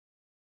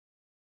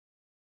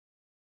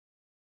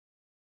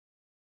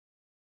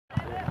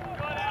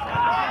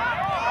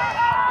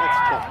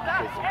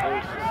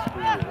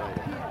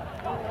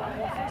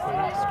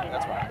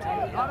That's why he's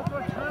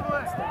really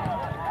big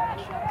now.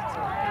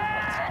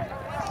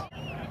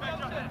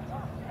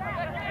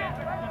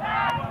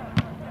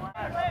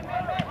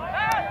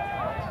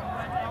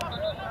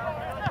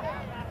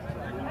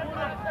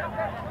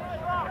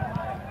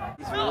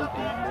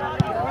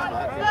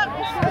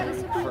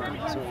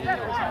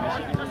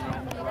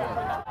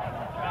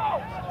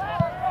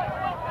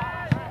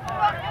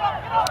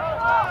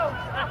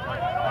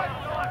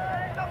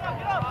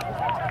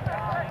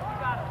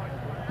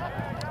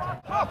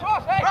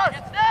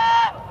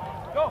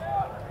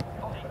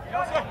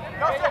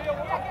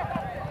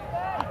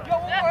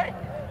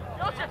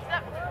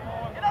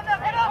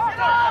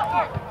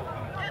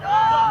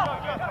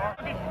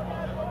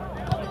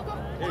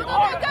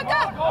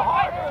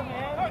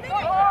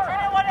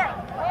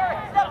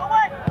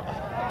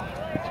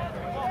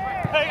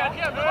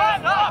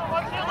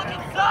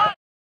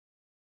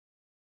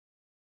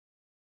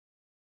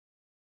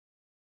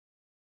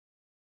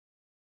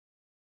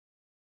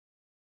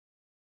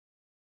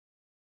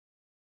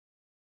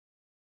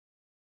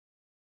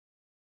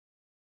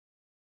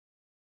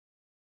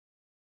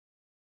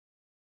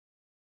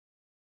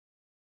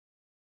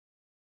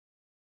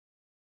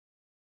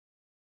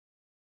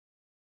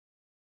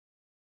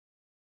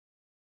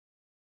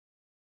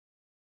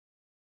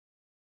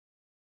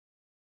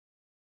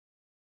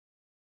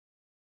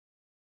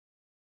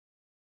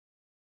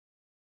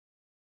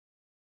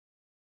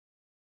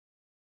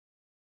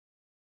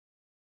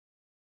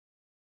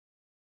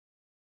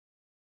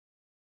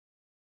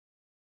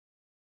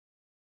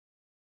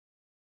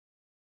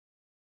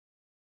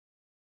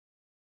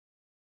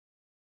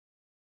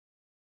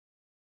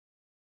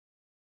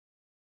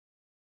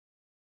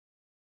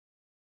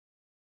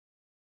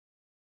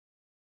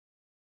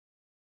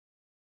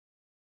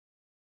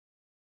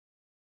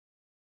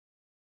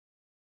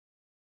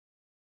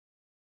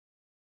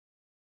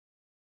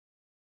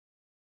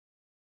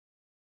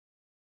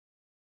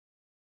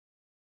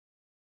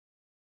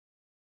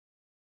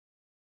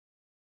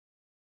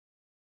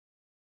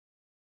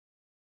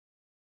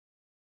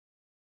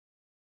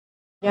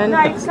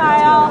 Nice,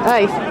 Kyle.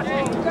 Nice.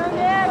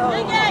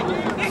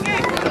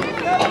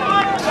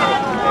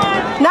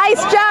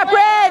 Nice job,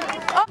 Brent.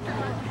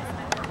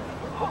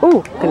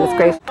 Oh, goodness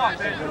gracious.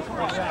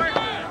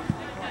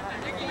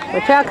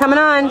 Watch out, coming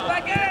on.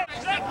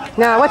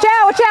 No, watch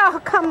out, watch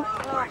out. Come.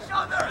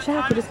 Watch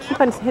out, you just keep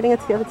on hitting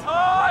it to the other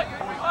side.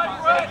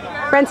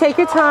 Brent, take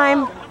your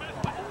time.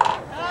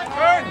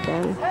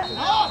 Again.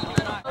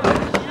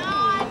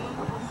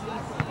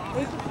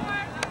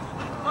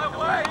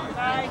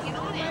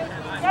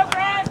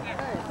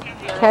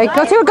 Okay,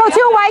 go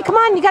to, White. Come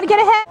on, you got to get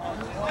ahead.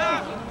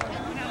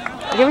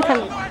 Give him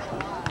time.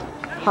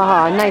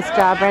 Oh, nice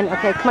job, Brent.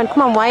 Okay, come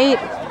on, White.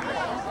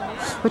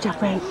 Watch out,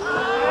 Brent.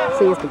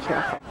 Please be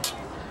careful.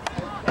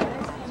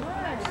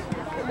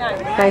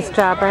 Nice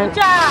job, Brent.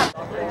 Good job.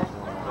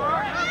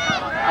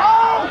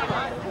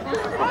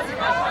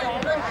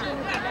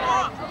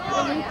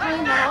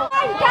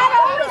 You gotta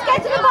always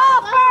get to the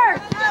ball first.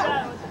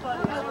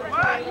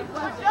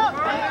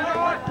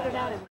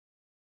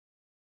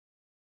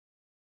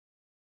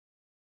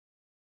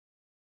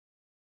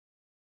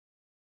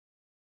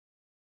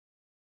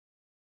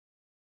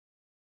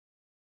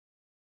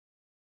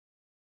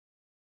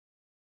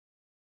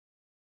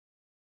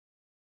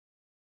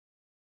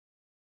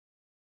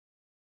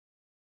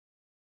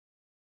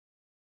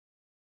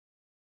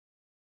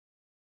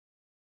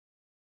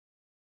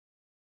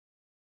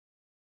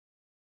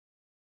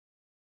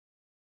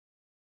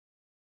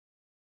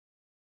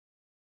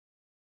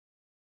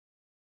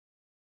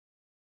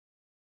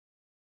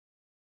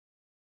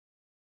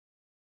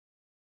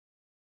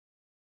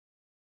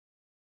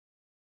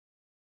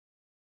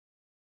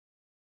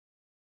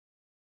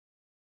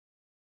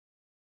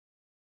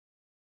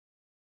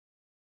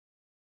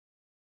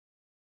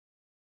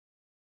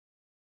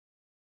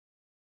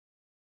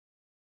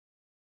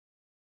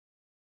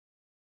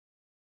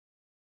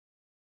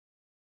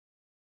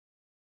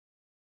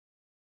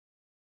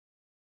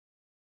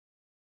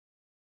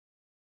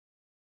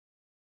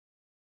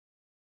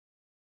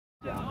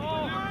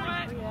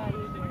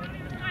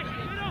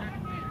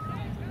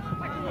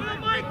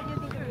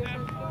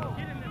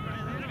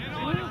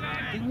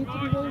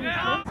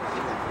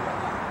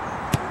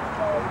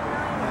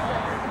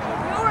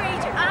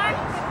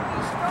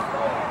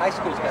 high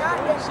school's got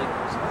the old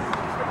signals.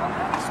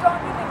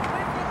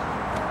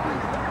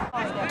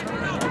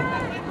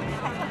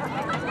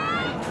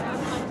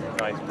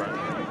 Nice, Brent.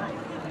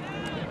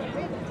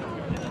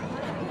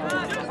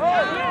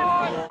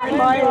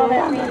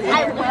 I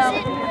was,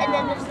 and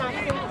then there's not.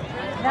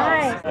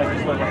 Nice.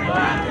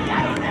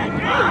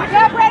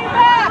 Get ready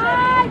back!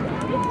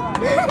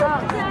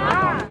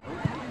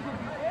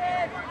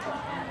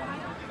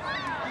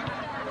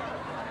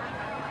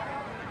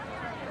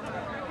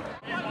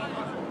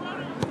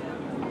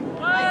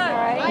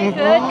 Alright,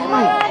 good. Come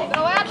on.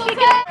 Go out, she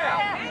good.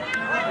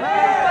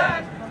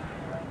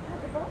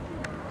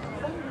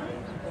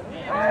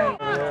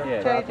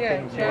 Alright.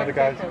 African, you one of the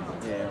guys?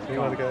 Yeah. You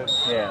one of the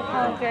guys? Yeah.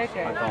 Oh,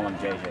 JJ. I call him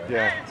JJ.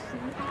 Yeah.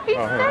 He's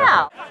Oh, hey,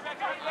 out.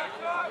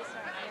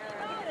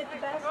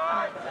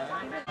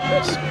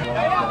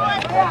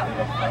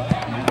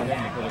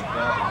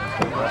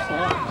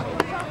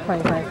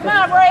 Come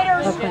on,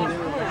 Raiders!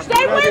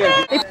 Stay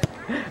with it!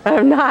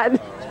 I'm not.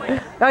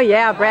 Oh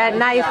yeah, Brad,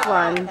 nice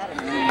one.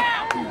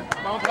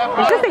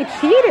 It's just they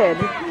cheated.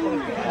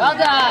 Well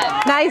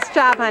done. Nice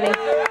job, honey.